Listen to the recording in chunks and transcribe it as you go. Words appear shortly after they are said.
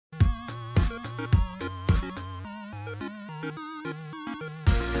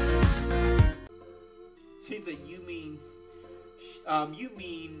Lisa, you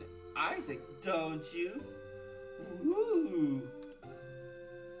mean Isaac, don't you? Woo.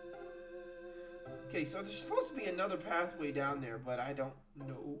 Okay, so there's supposed to be another pathway down there, but I don't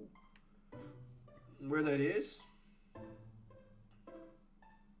know where that is.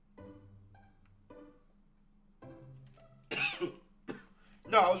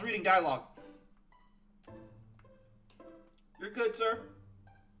 No, I was reading dialogue. You're good, sir.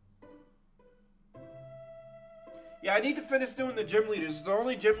 Yeah, I need to finish doing the gym leaders. The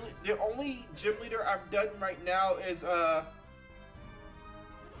only gym leader I've done right now is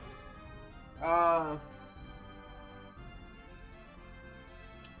Iono.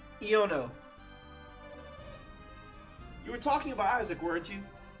 You were talking about Isaac, weren't you?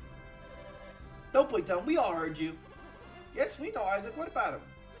 Don't play dumb. We all heard you. Yes, we know Isaac. What about him?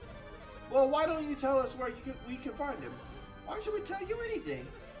 Well, why don't you tell us where we can find him? Why should we tell you anything?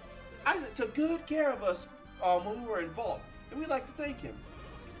 Isaac took good care of us when we were involved, and we'd like to thank him.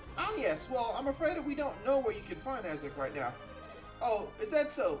 Ah, yes. Well, I'm afraid that we don't know where you can find Isaac right now. Oh, is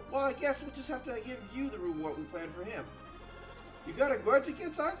that so? Well, I guess we'll just have to give you the reward we planned for him. You got a grudge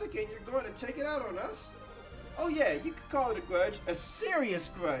against Isaac, and you're going to take it out on us? Oh, yeah. You could call it a grudge. A serious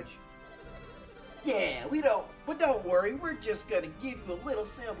grudge. Yeah, but don't worry, we're just gonna give you a little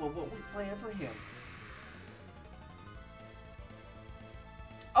sample of what we planned for him.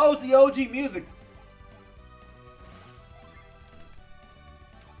 Oh, it's the OG music.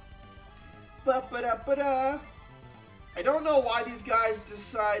 Ba-ba-da-ba-da. I don't know why these guys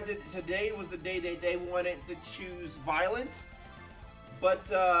decided today was the day that they wanted to choose violence,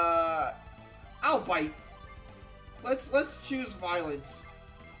 but I'll bite. Let's choose violence.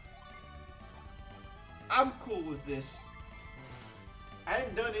 I'm cool with this. I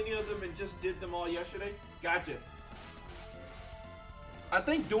hadn't done any of them and just did them all yesterday. Gotcha. I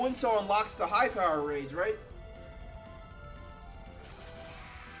think doing so unlocks the high power rage, right?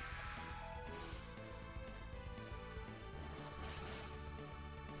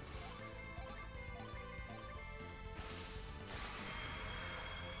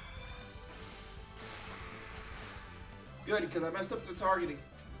 Good, because I messed up the targeting.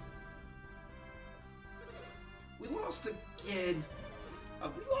 We lost again.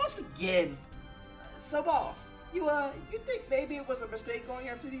 So, boss, you think maybe it was a mistake going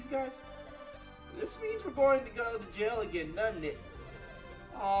after these guys? This means we're going to go to jail again, doesn't it?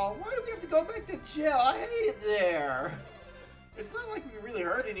 Oh, why do we have to go back to jail? I hate it there. It's not like we really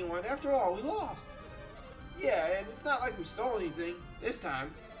hurt anyone. After all, we lost. Yeah, and it's not like we stole anything this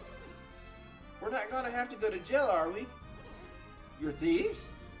time. We're not going to have to go to jail, are we? You're thieves?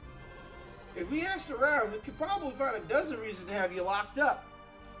 If we asked around, we could probably find a dozen reasons to have you locked up.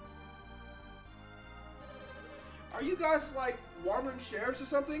 Are you guys like wandering sheriffs or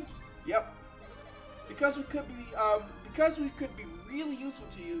something? Yep. Because we could be really useful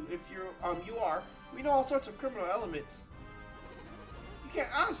to you if you are. We know all sorts of criminal elements. You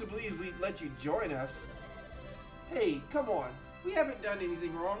can't honestly believe we'd let you join us. Hey, come on. We haven't done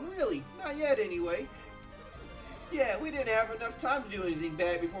anything wrong, really. Not yet, anyway. Yeah, we didn't have enough time to do anything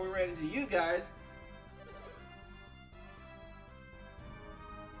bad before we ran into you guys.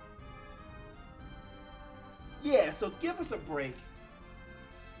 Yeah, so give us a break.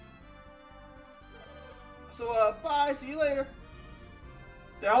 So, bye, see you later.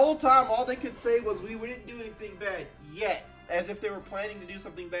 The whole time, all they could say was we didn't do anything bad yet, as if they were planning to do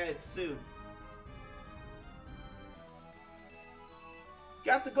something bad soon.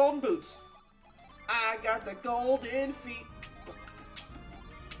 Got the golden boots. I got the golden feet.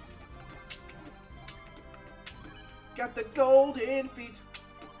 Got the golden feet.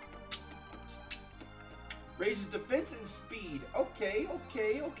 Raises defense and speed. Okay.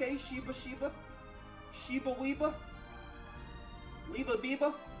 Sheba. Sheba Weeba. Weeba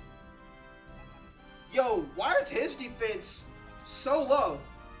Biba. Yo, why is his defense so low?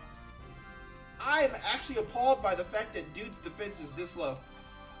 I am actually appalled by the fact that dude's defense is this low.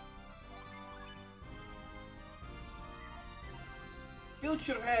 Felix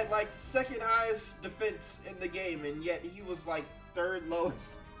should have had like second highest defense in the game, and yet he was like third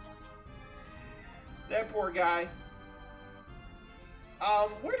lowest. That poor guy.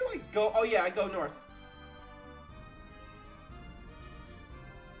 Where do I go? Oh yeah, I go north.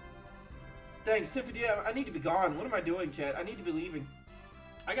 Thanks, Tiffany. I need to be gone. What am I doing, Chad? I need to be leaving.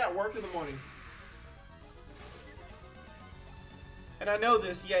 I got work in the morning. And I know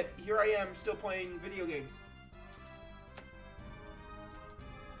this, yet here I am still playing video games.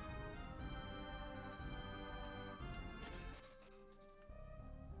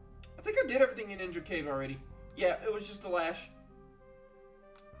 I think I did everything in Ninja Cave already. Yeah, it was just a lash.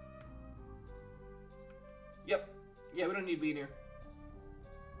 Yeah, we don't need veneer.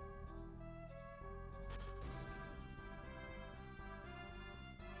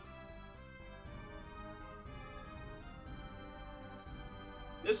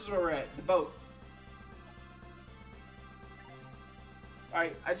 This is where we're at, the boat.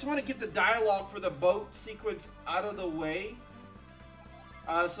 Alright, I just want to get the dialogue for the boat sequence out of the way.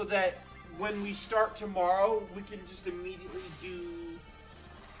 So that when we start tomorrow, we can just immediately do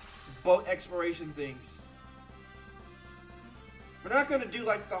boat exploration things. We're not going to do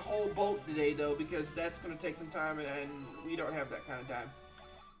like the whole boat today though, because that's going to take some time and we don't have that kind of time.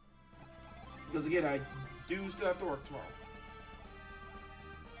 Because again, I do still have to work tomorrow.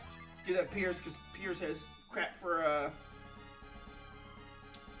 Do that Piers, because Piers has crap for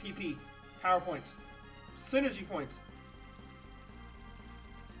PP, power points, synergy points.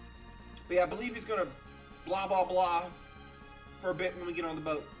 But yeah, I believe he's gonna blah blah blah for a bit when we get on the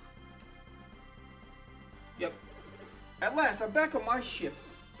boat. Yep. At last, I'm back on my ship.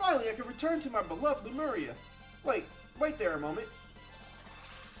 Finally, I can return to my beloved Lemuria. Wait there a moment.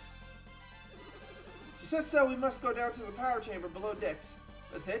 She said so. We must go down to the power chamber below decks.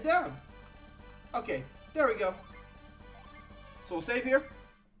 Let's head down. Okay, there we go. So we'll save here.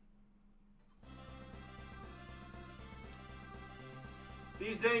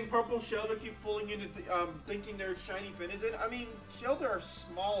 These dang purple Shelter keep fooling into thinking they're shiny Finizen. I mean, Shelter are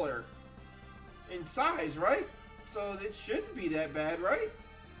smaller in size, right? So it shouldn't be that bad, right?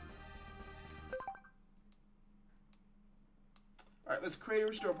 Alright, let's create a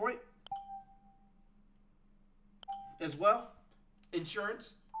restore point. As well,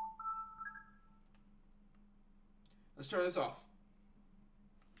 insurance. Let's turn this off.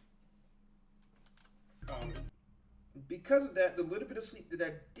 Because of that, the little bit of sleep that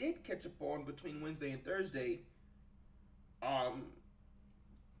I did catch up on between Wednesday and Thursday,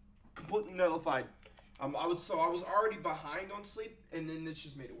 completely nullified. I was already behind on sleep, and then this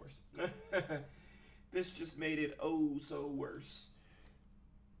just made it worse. This just made it oh so worse.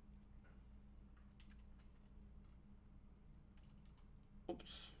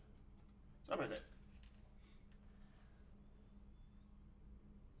 Oops. Sorry about that.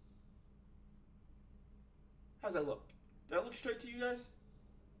 How's that look? Did that look straight to you guys?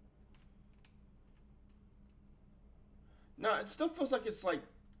 No, it still feels like it's like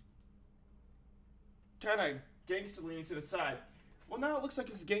kind of gangster leaning to the side. Well, now it looks like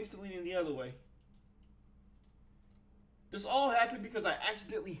it's gangster leaning the other way. This all happened because I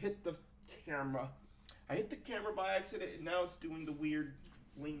accidentally hit the camera. I hit the camera by accident, and now it's doing the weird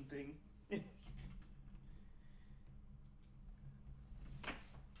lean thing.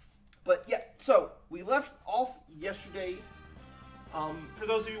 But yeah, so we left off yesterday. For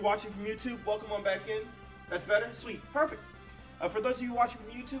those of you watching from YouTube, welcome on back in. That's better? Sweet. Perfect. For those of you watching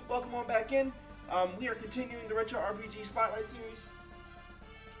from YouTube, welcome on back in. We are continuing the Retro RPG Spotlight series.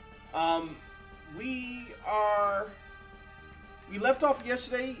 We left off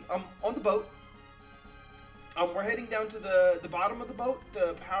yesterday on the boat. We're heading down to the bottom of the boat,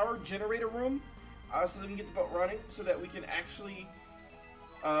 the power generator room, so that we can get the boat running, so that we can actually,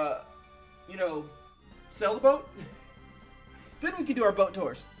 you know, sell the boat. Then we can do our boat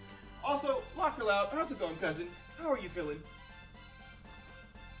tours. Also, Locker Loud, how's it going, cousin? How are you feeling?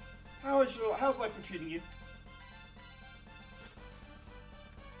 How's life been treating you?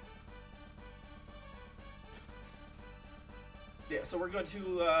 Yeah, so we're going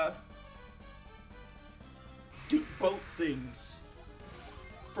to do boat things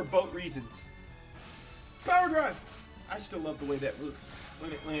for boat reasons. Power drive. I still love the way that looks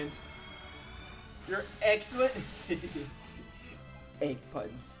when it lands. You're excellent. Egg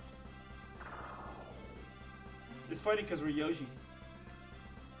puns. It's funny because we're Yoshi.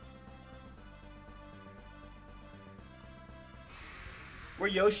 We're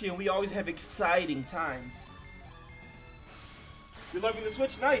Yoshi and we always have exciting times. You're loving the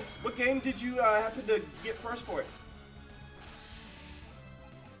Switch? Nice. What game did you happen to get first for it?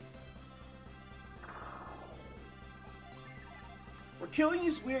 We're killing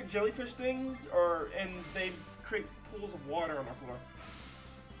these weird jellyfish things, and they create pools of water on our floor.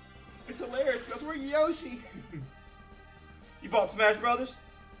 It's hilarious because we're Yoshi. You bought Smash Brothers?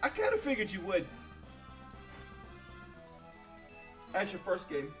 I kind of figured you would. That's your first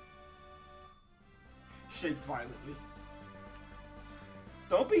game. Shakes violently.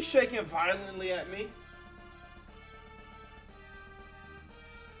 Don't be shaking violently at me.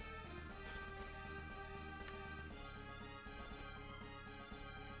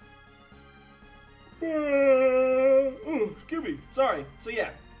 Ooh, excuse me. Sorry. So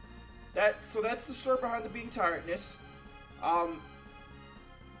yeah, that's the story behind the being tiredness.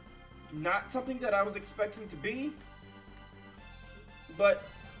 Not something that I was expecting to be. But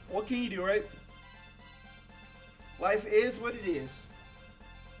what can you do, right? Life is what it is.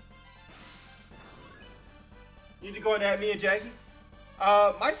 You need to go and add me and Jackie?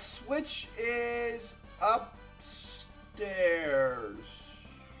 My Switch is upstairs.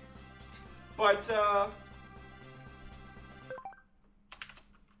 But,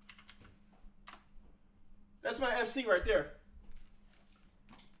 that's my FC right there.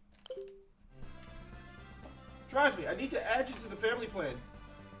 Drives me. I need to add you to the family plan.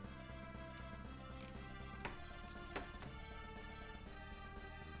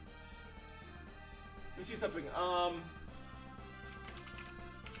 Let me see something.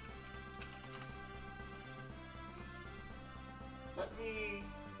 Let me.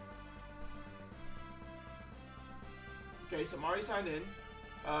 Okay, so I'm already signed in.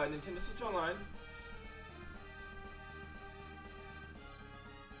 Nintendo Switch Online.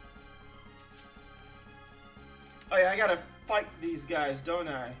 Oh yeah, I gotta fight these guys, don't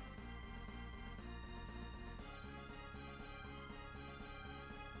I?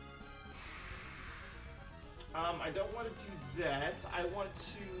 I don't want to do that. I want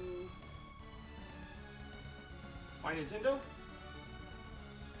to... My Nintendo?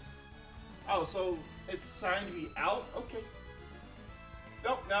 Oh, so it's signed to be out? Okay.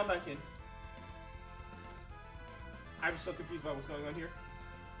 Nope, now I'm back in. I'm so confused about what's going on here.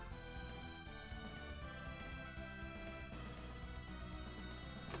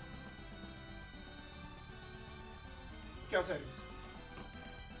 Account settings.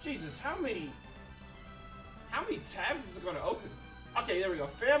 Jesus, how many tabs is it going to open? Okay, there we go.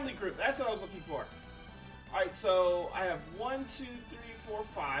 Family group. That's what I was looking for. All right, so I have 1, 2, 3, 4,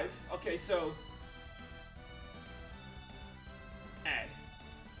 5. Okay, so add.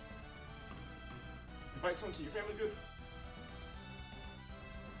 Invite someone to your family group.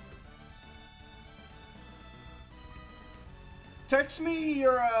 Text me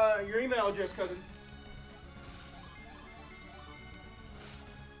your email address, cousin.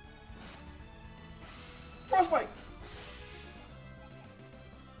 Frostbite.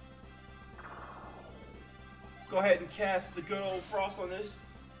 Go ahead and cast the good old frost on this.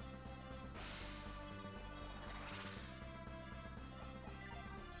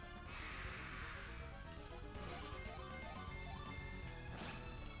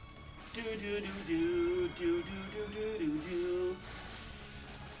 Do do do do do do do do do.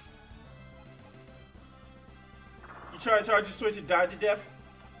 You trying to charge your Switch and died to death?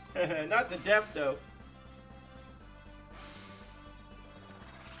 Not the death though.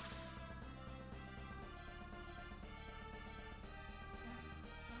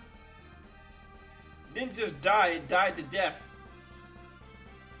 Didn't just die, it died to death.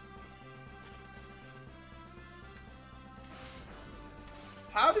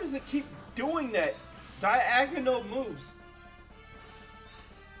 How does it keep doing that? Diagonal moves.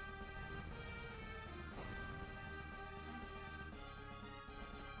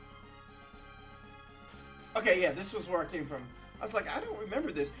 Okay, yeah, this was where I came from. I was like, I don't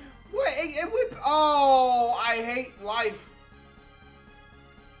remember this. What? Oh, I hate life.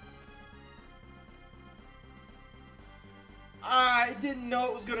 I didn't know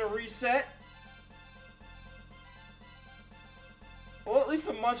it was gonna reset. Well, at least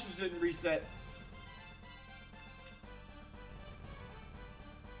the monsters didn't reset.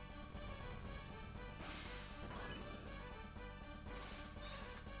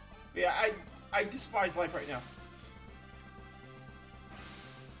 Yeah, I despise life right now.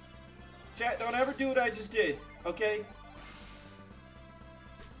 Chat, don't ever do what I just did, okay?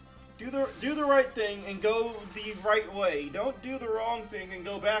 Do the right thing and go the right way. Don't do the wrong thing and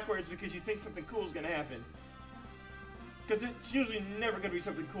go backwards because you think something cool is gonna happen. Because it's usually never gonna be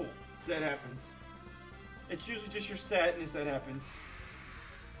something cool that happens. It's usually just your sadness that happens.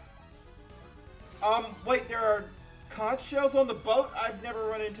 Wait, there are conch shells on the boat? I've never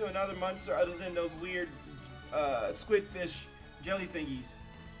run into another monster other than those weird squidfish jelly thingies.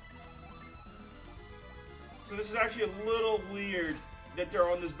 So this is actually a little weird that they're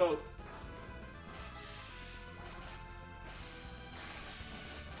on this boat.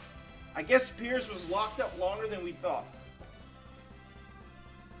 I guess Piers was locked up longer than we thought.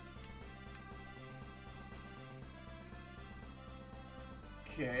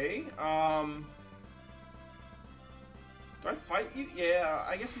 Okay, do I fight you? Yeah,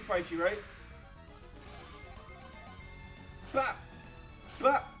 I guess we fight you, right? Bop!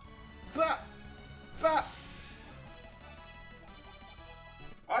 Bop! Bop! Bop!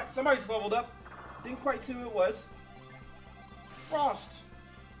 Alright, somebody just leveled up. Didn't quite see who it was. Frost!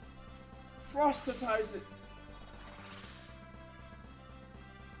 Frostatize it.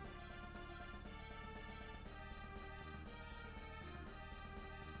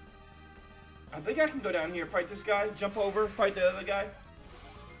 I think I can go down here, fight this guy, jump over, fight the other guy.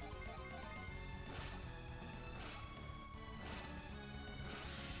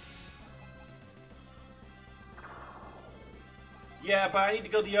 Yeah, but I need to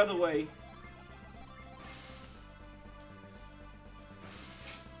go the other way.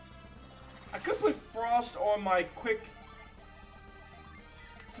 I could put Frost on my quick...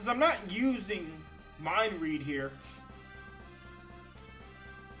 Since I'm not using Mind Read here,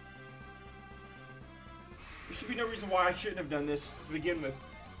 there should be no reason why I shouldn't have done this to begin with.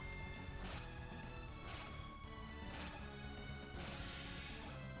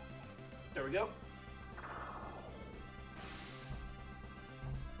 There we go.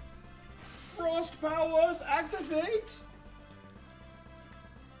 Frost powers activate!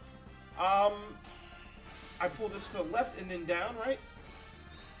 I pull this to the left and then down, right?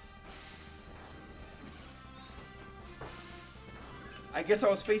 I guess I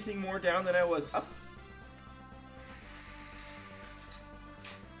was facing more down than I was up.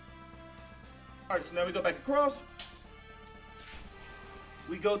 Alright, so now we go back across.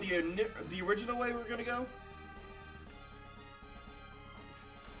 We go the original way we're gonna go.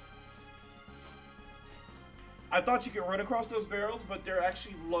 I thought you could run across those barrels, but they're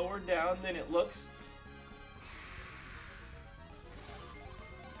actually lower down than it looks.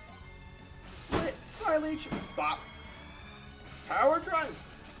 Lit, silage, bop. Power drive.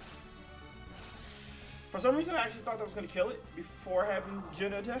 For some reason, I actually thought that was going to kill it before having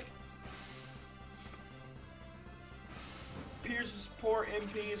Gen attack. Piers' poor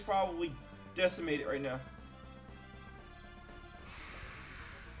MP is probably decimated right now.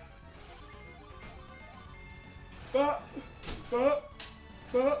 But.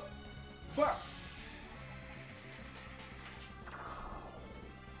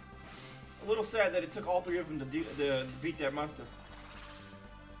 It's a little sad that it took all three of them to beat that monster.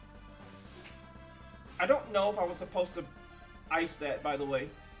 I don't know if I was supposed to ice that, by the way.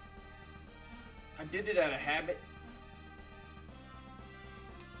 I did it out of habit.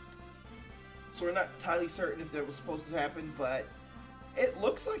 So we're not entirely certain if that was supposed to happen, but it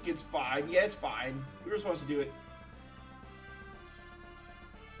looks like it's fine. Yeah, it's fine. We were supposed to do it.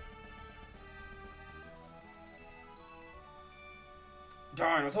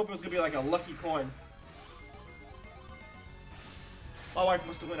 Darn, I was hoping it was going to be like a lucky coin. My wife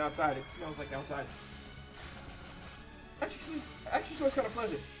must have went outside. It smells like outside. Actually smells kind of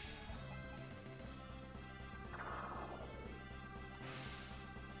pleasant.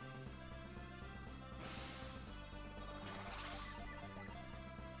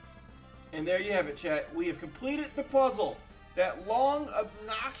 And there you have it, chat. We have completed the puzzle. That long,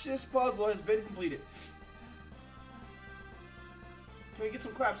 obnoxious puzzle has been completed. Can we get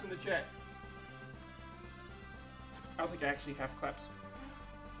some claps in the chat? I don't think I actually have claps.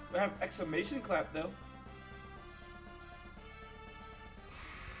 I have exclamation clap, though.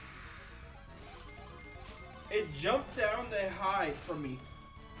 It jumped down the hide from me.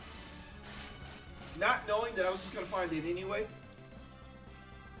 Not knowing that I was just going to find it anyway.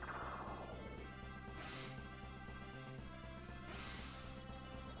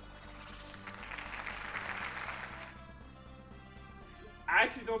 I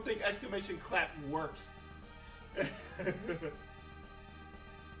actually don't think exclamation clap works.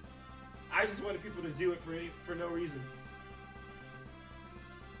 I just wanted people to do it for no reason.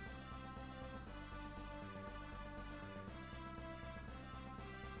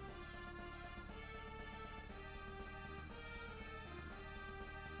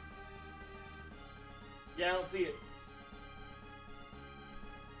 Yeah, I don't see it.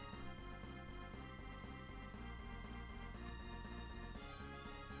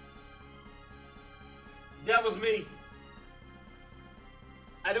 That was me.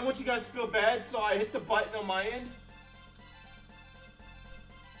 I didn't want you guys to feel bad, so I hit the button on my end.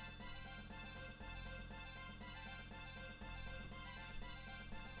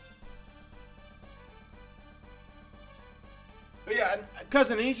 But yeah,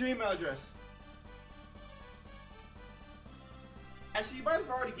 cousin, I need your email address. Actually, you might have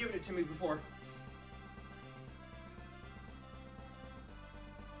already given it to me before.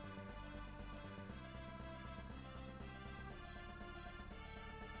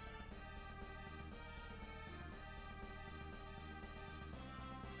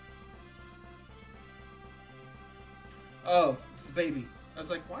 Oh, it's the baby. I was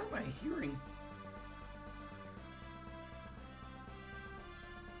like, why am I hearing?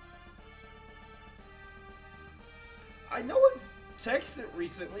 I know I've texted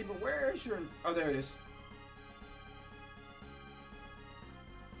recently, but where is your... Oh, there it is.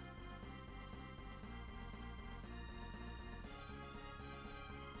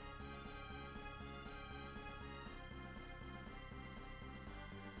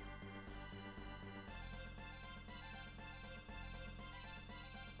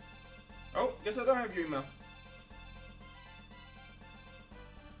 Guess I don't have your email.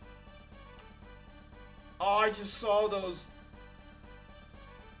 Oh, I just saw those.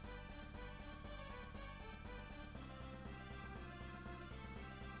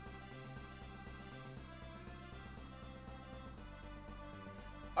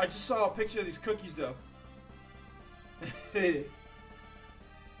 I just saw a picture of these cookies, though.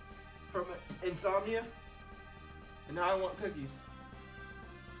 From Insomnia. And now I want cookies.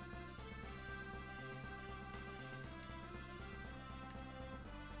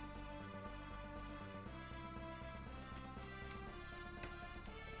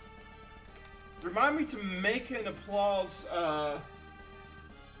 Remind me to make an applause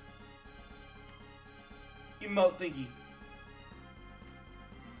emote thingy.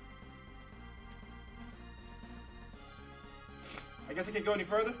 I guess I can't go any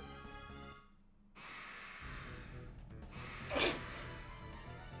further.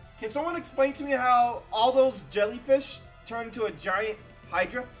 Can someone explain to me how all those jellyfish turn into a giant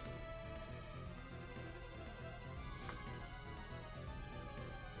Hydra?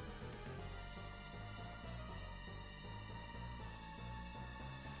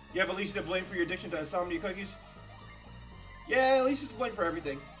 You have Alicia to blame for your addiction to insomnia cookies? Yeah, Alicia's to blame for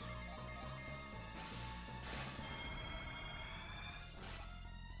everything.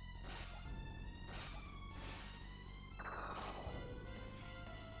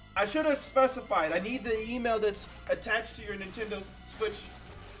 I should have specified. I need the email that's attached to your Nintendo Switch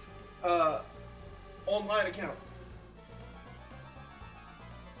online account.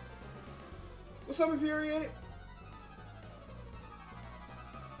 What's up, Infuriated?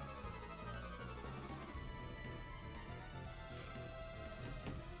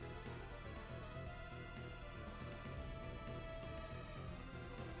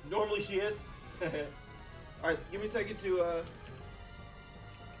 Normally she is. Alright, give me a second to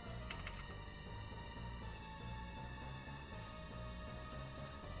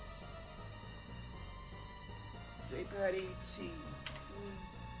J-Patty T.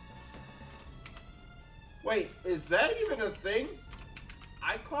 Wait, is that even a thing?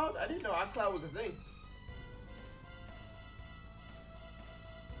 iCloud? I didn't know iCloud was a thing.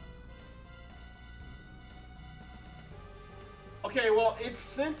 Okay, well, it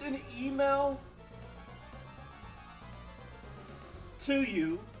sent an email to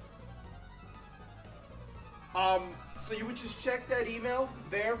you. So you would just check that email,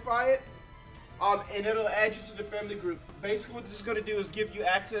 verify it, and it'll add you to the family group. Basically, what this is going to do is give you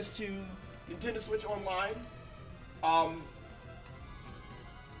access to Nintendo Switch Online.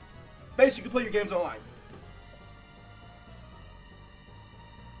 Basically, you can play your games online.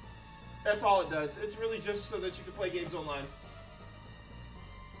 That's all it does. It's really just so that you can play games online.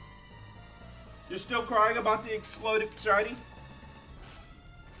 You're still crying about the exploded shiny?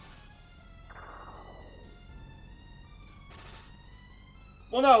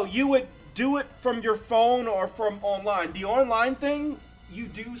 Well, no, you would do it from your phone or from online. The online thing, you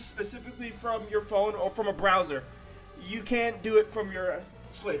do specifically from your phone or from a browser. You can't do it from your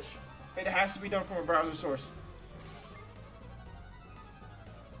Switch. It has to be done from a browser source.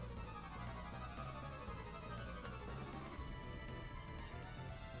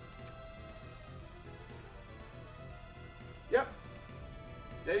 Yep.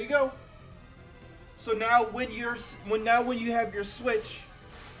 There you go. So now when you have your Switch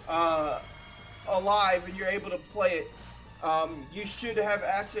alive and you're able to play it, you should have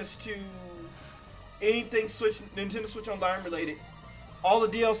access to anything Nintendo Switch Online related. All the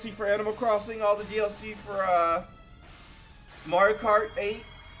DLC for Animal Crossing, all the DLC for Mario Kart 8.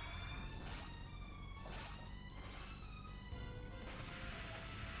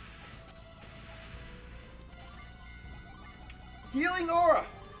 Healing Aura.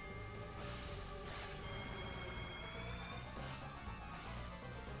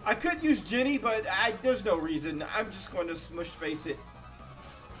 I could use Jenny, but there's no reason. I'm just going to smush face it.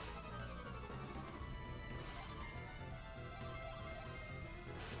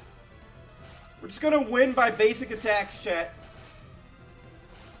 We're just going to win by basic attacks, chat.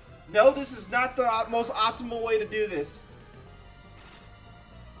 No, this is not the most optimal way to do this.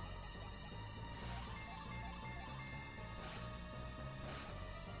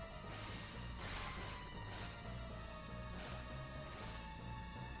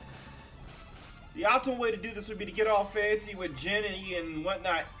 The optimal way to do this would be to get all fancy with Jenny and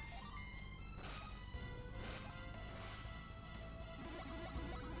whatnot.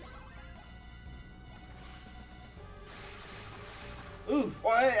 Oof.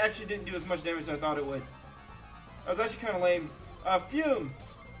 Well, it actually didn't do as much damage as I thought it would. That was actually kind of lame. Fume.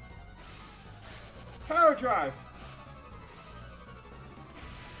 Power Drive.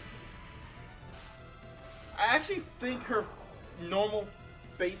 I actually think her normal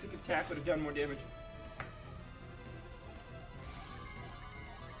basic attack would have done more damage.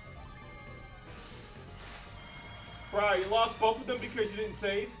 Bro, you lost both of them because you didn't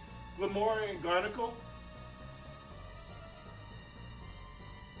save? Glamora and Garnacle?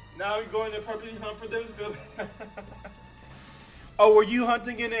 Now you're going to purposely hunt for them to feel Oh, were you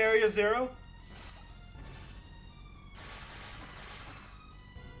hunting in Area 0?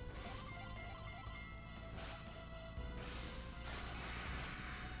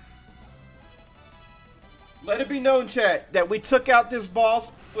 Let it be known, chat, that we took out this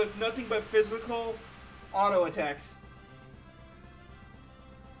boss with nothing but physical auto attacks.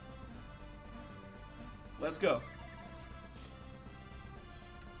 Let's go.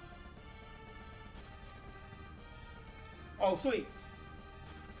 Oh, sweet.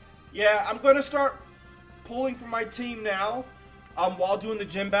 Yeah, I'm going to start pulling for my team now while doing the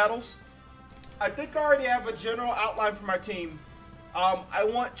gym battles. I think I already have a general outline for my team. I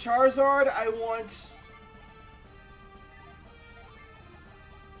want Charizard. I want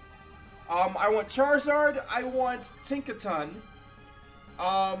Charizard. I want Tinkaton.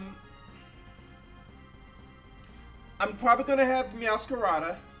 I'm probably going to have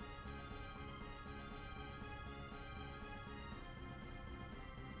Meowscarada.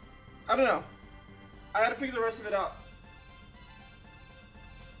 I don't know. I had to figure the rest of it out.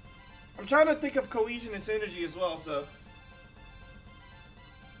 I'm trying to think of cohesion and synergy as well, so.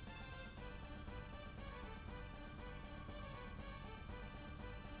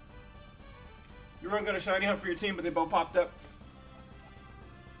 You weren't going to shiny hunt for your team, but they both popped up.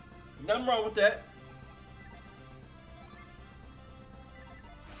 Nothing wrong with that.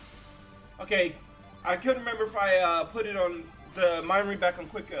 Okay, I couldn't remember if I put it on the mind read back on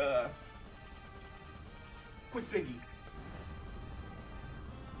quick thingy.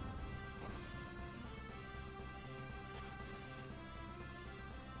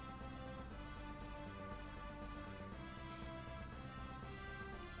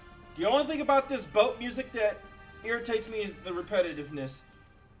 The only thing about this boat music that irritates me is the repetitiveness.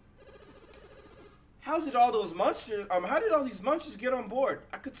 How did all these monsters get on board?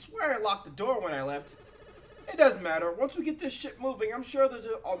 I could swear I locked the door when I left. It doesn't matter. Once we get this ship moving, I'm sure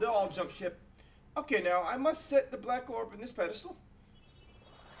they'll all jump ship. Okay, now, I must set the black orb in this pedestal.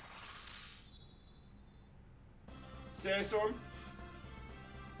 Sandstorm.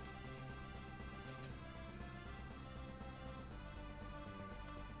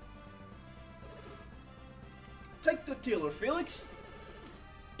 Take the tiller, Felix.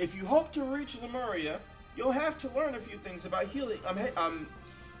 If you hope to reach Lemuria, you'll have to learn a few things about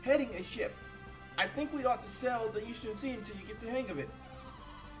heading a ship. I think we ought to sail the Eastern Sea until you get the hang of it.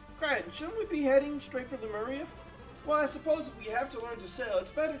 Krakens, shouldn't we be heading straight for Lemuria? Well, I suppose if we have to learn to sail,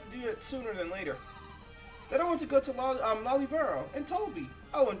 it's better to do it sooner than later. Then I want to go to Lolivero and Toby.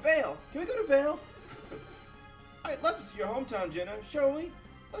 Oh, and Vale. Can we go to Vale? I'd love to see your hometown, Jenna. Shall we?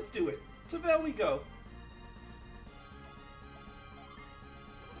 Let's do it. To Vale we go.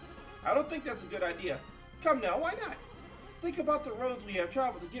 I don't think that's a good idea. Come now, why not? Think about the roads we have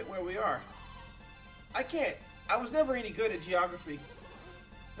traveled to get where we are. I can't. I was never any good at geography.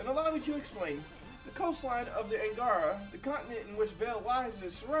 Then allow me to explain. The coastline of the Angara, the continent in which Vale lies,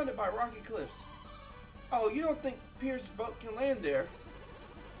 is surrounded by rocky cliffs. Oh, you don't think Piers' boat can land there?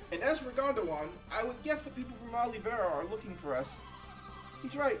 And as for Gondawan, I would guess the people from Olivera are looking for us.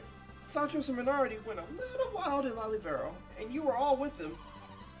 He's right. Santros and Minardi went a little wild in Olivero, and you were all with them.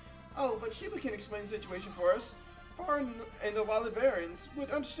 Oh, but Sheba can explain the situation for us. Foreign and the Loliverans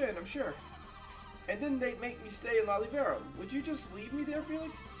would understand, I'm sure. And then they'd make me stay in Lolivero. Would you just leave me there,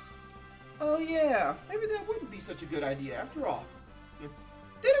 Felix? Oh yeah, maybe that wouldn't be such a good idea after all. Then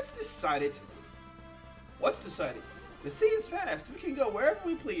it's decided. What's decided? The sea is fast. We can go wherever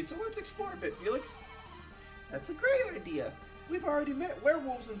we please, so let's explore a bit, Felix. That's a great idea. We've already met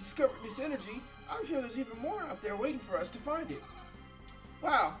werewolves and discovered this energy. I'm sure there's even more out there waiting for us to find it.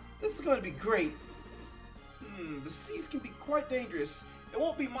 Wow, this is going to be great. The seas can be quite dangerous. It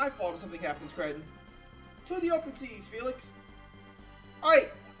won't be my fault if something happens, Krakens. To the open seas, Felix. Alright,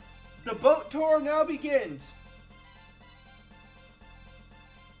 the boat tour now begins.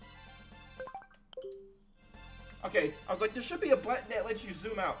 Okay, I was like, there should be a button that lets you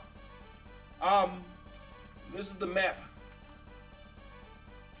zoom out. This is the map.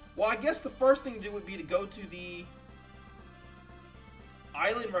 Well, I guess the first thing to do would be to go to the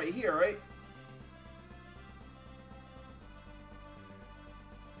island right here, right?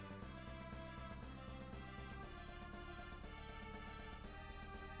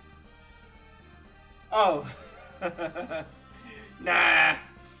 Oh. Nah.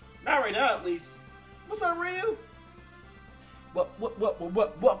 Not right now, at least. What's up, Ryu?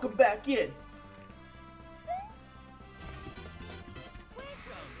 Welcome back in.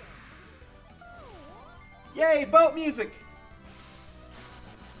 Yay, boat music.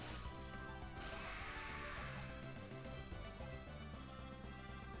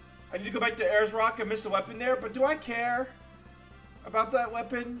 I need to go back to Ayers Rock. I missed a weapon there, but do I care about that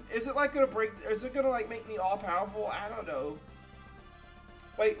weapon? Is it like gonna break? Is it gonna like make me all powerful? I don't know.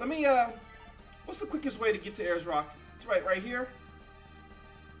 Wait, let me. What's the quickest way to get to Ayers Rock? It's right here.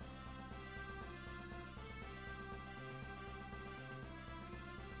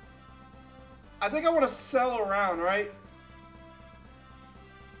 I think I want to sell around, right?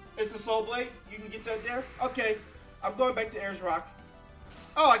 It's the Soul Blade. You can get that there. Okay, I'm going back to Ayers Rock.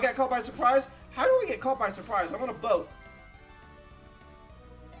 Oh, I got caught by surprise? How do I get caught by surprise? I'm on a boat.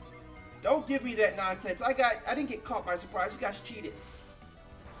 Don't give me that nonsense. I didn't get caught by surprise. You guys cheated.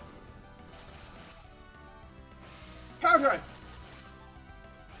 Power drive.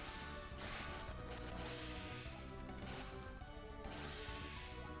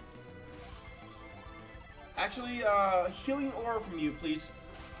 Actually, healing aura from you, please.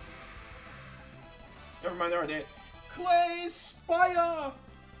 Never mind, they're dead. Clay Spire!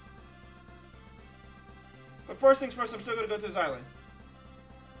 But first things first, I'm still gonna go to this island.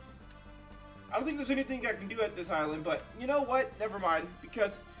 I don't think there's anything I can do at this island, but you know what? Never mind,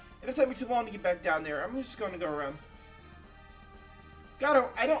 because it'll take me too long to get back down there. I'm just gonna go around.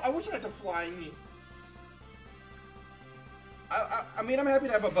 I wish I had the flying me. I mean, I'm happy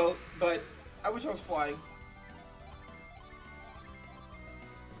to have a boat, but I wish I was flying.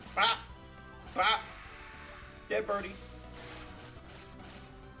 Bop! Bop! Dead birdie.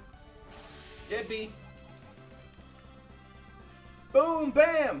 Dead bee. Boom!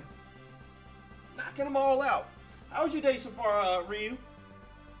 Bam! Knocking them all out. How's your day so far, Ryu?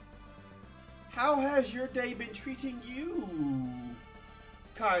 How has your day been treating you,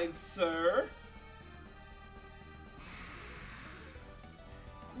 kind sir?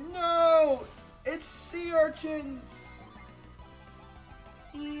 No! It's sea urchins!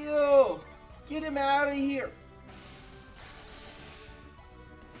 Ew! Get him out of here!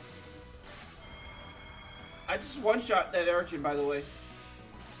 I just one-shot that urchin, by the way.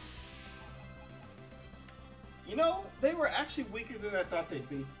 You know, they were actually weaker than I thought they'd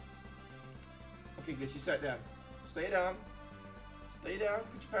be. Okay, good. She sat down. Stay down. Stay down.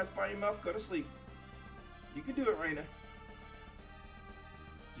 Put your pacifier in your mouth. Go to sleep. You can do it, Raina.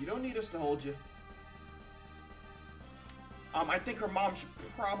 You don't need us to hold you. I think her mom should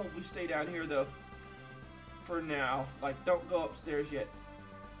probably stay down here, though. For now. Like, don't go upstairs yet.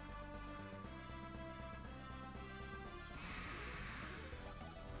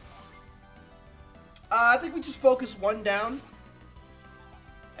 I think we just focus one down.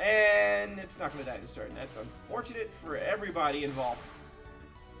 And it's not going to die this turn. That's unfortunate for everybody involved.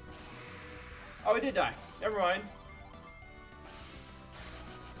 Oh, it did die. Never mind.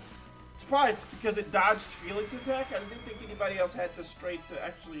 Surprised, because it dodged Felix's attack. I didn't think anybody else had the strength to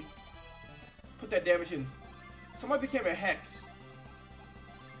actually put that damage in. Somebody became a Hex.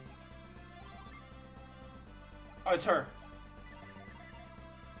 Oh, it's her.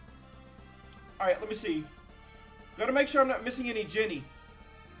 Alright, let me see. Gotta make sure I'm not missing any Jenny.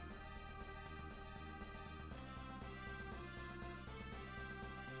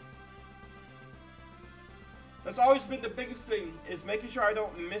 That's always been the biggest thing, is making sure I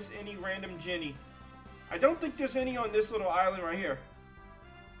don't miss any random Jenny. I don't think there's any on this little island right here.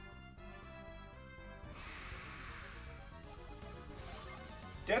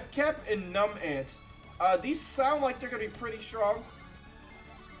 Deathcap and Numb Ant. These sound like they're gonna be pretty strong.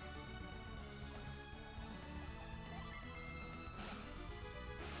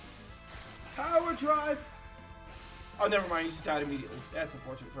 Power drive! Oh, never mind. He just died immediately. That's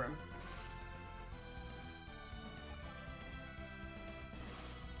unfortunate for him.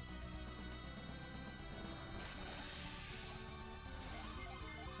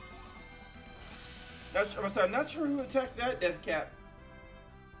 I'm not sure who attacked that Deathcap.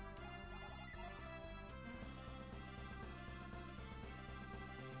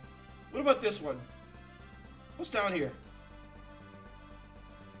 What about this one? What's down here?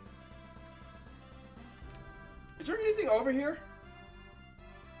 Is there anything over here?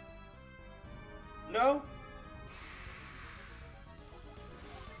 No?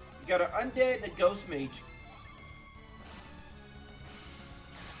 You got an undead and a ghost mage.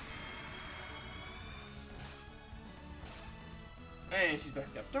 And she's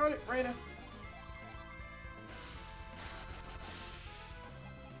backed up. Darn it, Raina.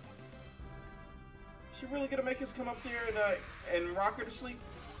 Is she really gonna make us come up there and rock her to sleep?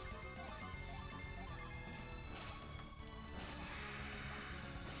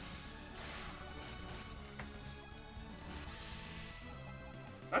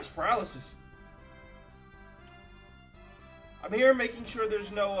 Nice paralysis. I'm here making sure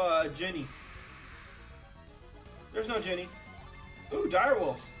there's no Jenny. There's no Jenny. Ooh,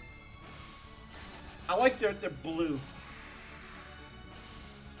 direwolves. I like they're blue.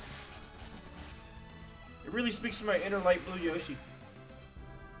 It really speaks to my inner light blue Yoshi.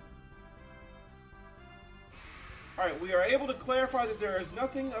 Alright, we are able to clarify that there is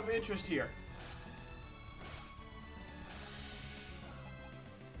nothing of interest here.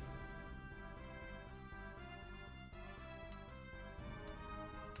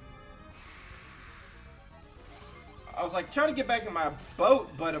 I was like trying to get back in my boat,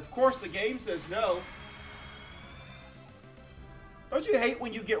 but of course the game says no. Don't you hate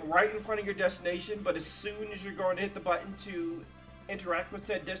when you get right in front of your destination, but as soon as you're going to hit the button to interact with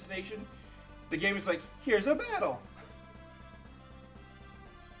said destination, the game is like, here's a battle.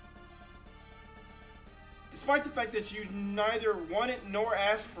 Despite the fact that you neither want it nor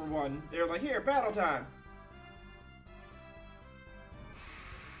ask for one, they're like, here, battle time.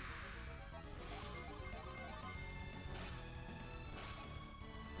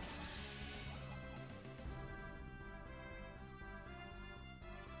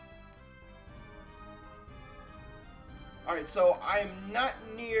 Alright, so I'm not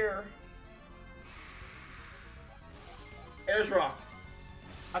near Ayers Rock.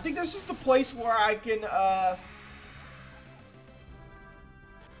 I think this is the place where I can, I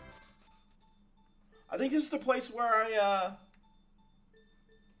think this is the place where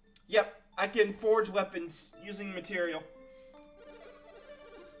yep, I can forge weapons using material.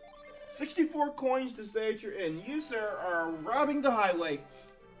 64 coins to stay at your inn. You, sir, are robbing the highway.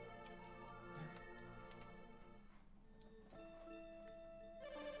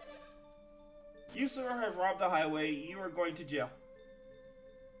 You, sir, have robbed the highway. You are going to jail.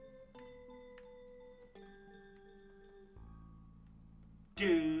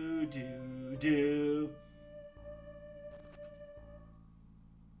 Do.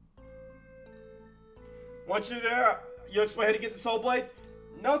 Once you're there, you explain how to get the soul blade?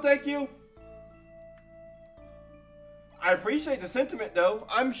 No, thank you. I appreciate the sentiment, though.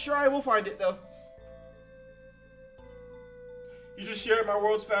 I'm sure I will find it, though. You just shared my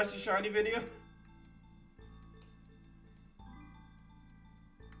world's fastest shiny video?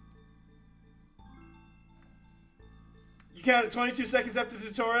 You counted 22 seconds after the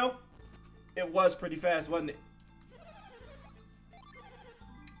tutorial? It was pretty fast, wasn't it?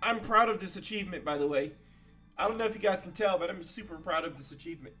 I'm proud of this achievement, by the way. I don't know if you guys can tell, but I'm super proud of this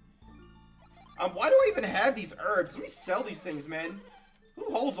achievement. Why do I even have these herbs? Let me sell these things, man.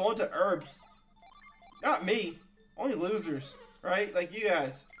 Who holds on to herbs? Not me. Only losers, right? Like you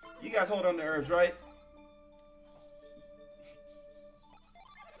guys. You guys hold on to herbs, right?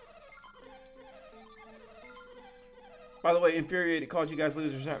 By the way, Infuriated called you guys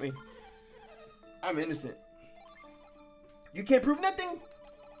losers, not me. I'm innocent. You can't prove nothing?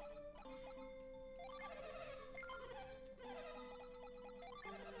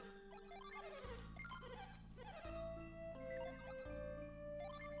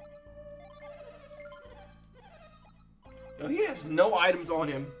 No, he has no items on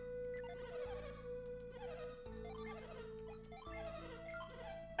him.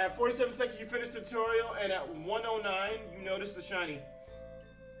 At 47 seconds, you finish the tutorial, and at 109, you notice the shiny.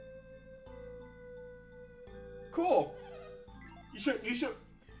 Cool. You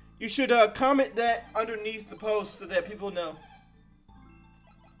should comment that underneath the post so that people know.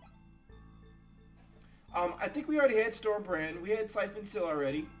 I think we already had Stormbrand. We had Siphon Seal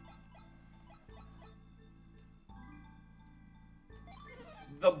already.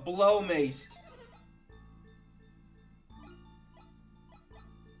 The Blow Maced.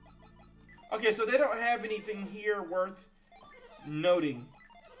 Okay, so they don't have anything here worth noting.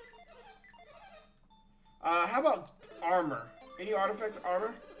 How about armor? Any artifact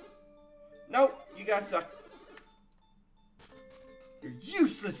armor? Nope, you guys suck. You're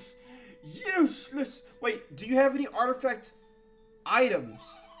useless! Useless! Wait, do you have any artifact items?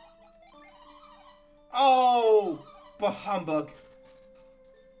 Oh, bah humbug.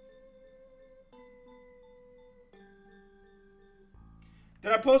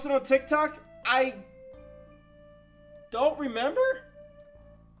 Did I post it on TikTok? I don't remember.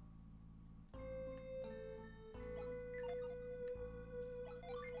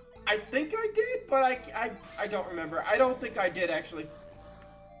 I think I did, but I don't remember. I don't think I did, actually.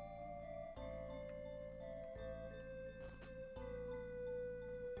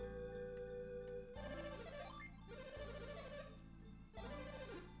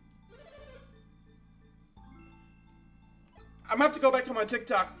 I'm gonna have to go back to my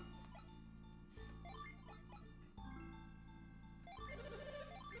TikTok.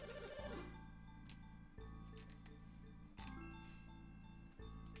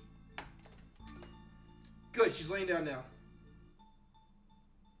 Good, she's laying down now.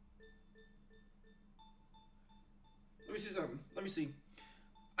 Let me see something. Let me see.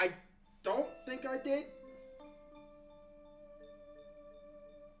 I don't think I did.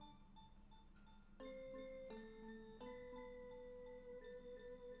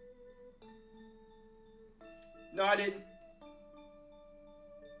 No, I didn't.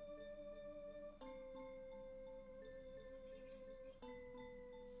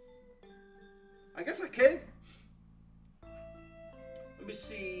 I guess I can. Let me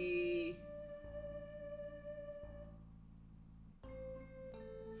see.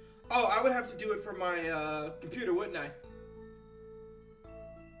 Oh, I would have to do it for my computer, wouldn't I?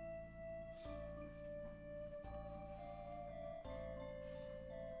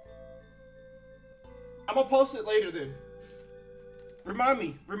 I'm gonna post it later then. Remind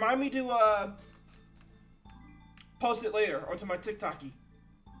me to post it later onto my TikToky.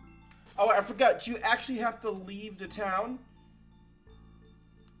 Oh, I forgot. You actually have to leave the town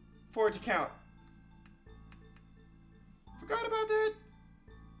for it to count. Forgot about that.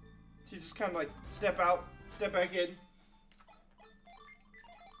 So you just kind of like step out, step back in.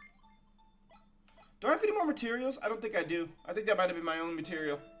 Do I have any more materials? I don't think I do. I think that might have been my own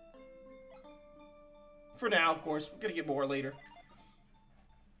material. For now, of course. We're going to get more later.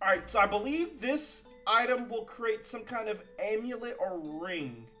 Alright, so I believe this item will create some kind of amulet or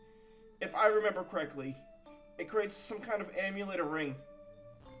ring. If I remember correctly. It creates some kind of amulet or ring.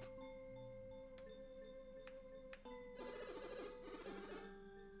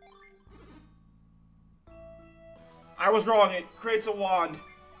 I was wrong. It creates a wand.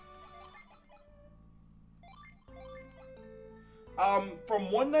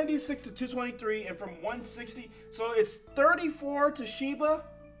 From 196 to 223 and from 160. So it's 34 to Sheba.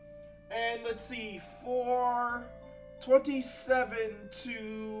 And let's see, 427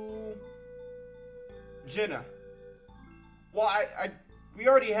 to Jenna. Well, we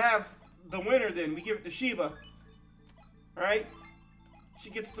already have the winner then. We give it to Sheba. Right?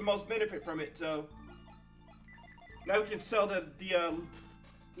 She gets the most benefit from it, so now we can sell the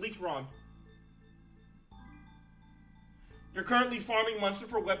leech rod. You're currently farming monster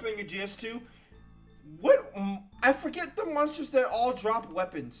for weapon in GS2. What? I forget the monsters that all drop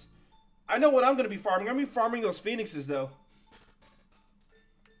weapons. I know what I'm going to be farming. I'm going to be farming those phoenixes, though.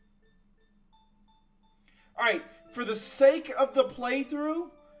 Alright, for the sake of the playthrough,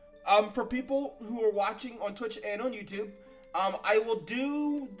 for people who are watching on Twitch and on YouTube, I will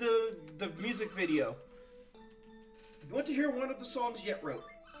do the music video. You want to hear one of the songs Yet wrote?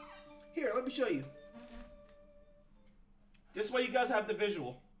 Here, let me show you. This way you guys have the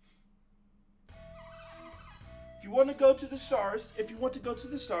visual. If you want to go to the stars,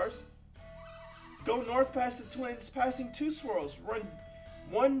 go north past the twins, passing 2 swirls.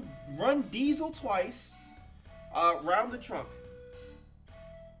 Run diesel twice, round the trunk.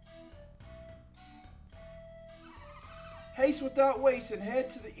 Haste without waste and head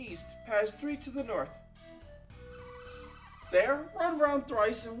to the east, pass 3 to the north. There, run round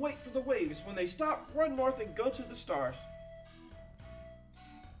thrice and wait for the waves. When they stop, run north and go to the stars.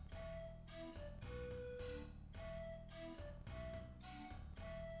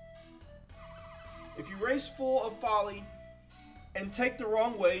 If you race full of folly and take the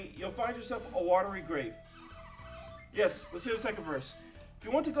wrong way, you'll find yourself a watery grave. Yes, let's hear the second verse. If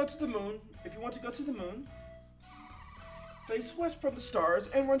you want to go to the moon, face west from the stars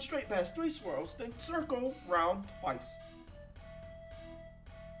and run straight past 3 swirls, then circle round twice.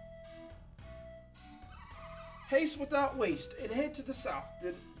 Haste without waste and head to the south,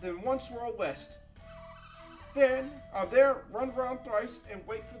 then 1 swirl west. Then, there, run round thrice and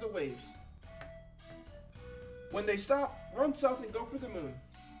wait for the waves. When they stop, run south and go for the moon.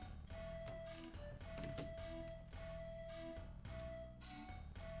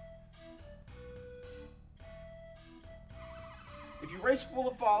 If you race full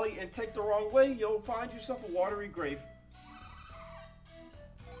of folly and take the wrong way, you'll find yourself a watery grave.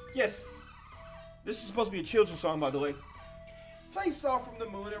 Yes, this is supposed to be a children's song, by the way. Face off from the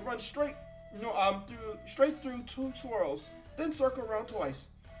moon and run straight through 2 swirls, then circle around twice.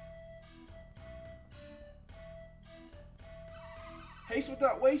 Haste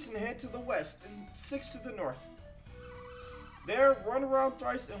without waste and head to the west, and 6 to the north. There, run around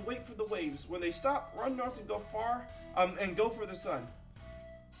thrice and wait for the waves. When they stop, run north and go far, and go for the sun.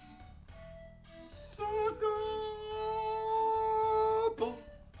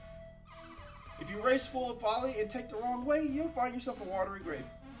 If you race full of folly and take the wrong way, you'll find yourself a watery grave.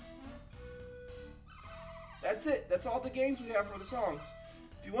 That's it. That's all the games we have for the songs.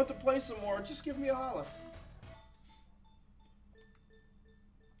 If you want to play some more, just give me a holler.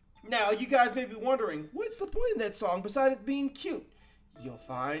 Now, you guys may be wondering, what's the point of that song besides it being cute? You'll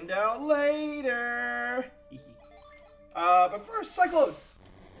find out later. But first, Cyclone.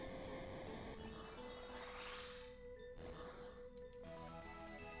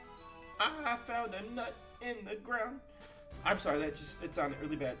 I found a nut in the ground. I'm sorry, it sounded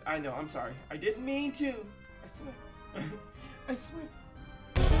really bad. I know, I'm sorry. I didn't mean to. I swear. I swear.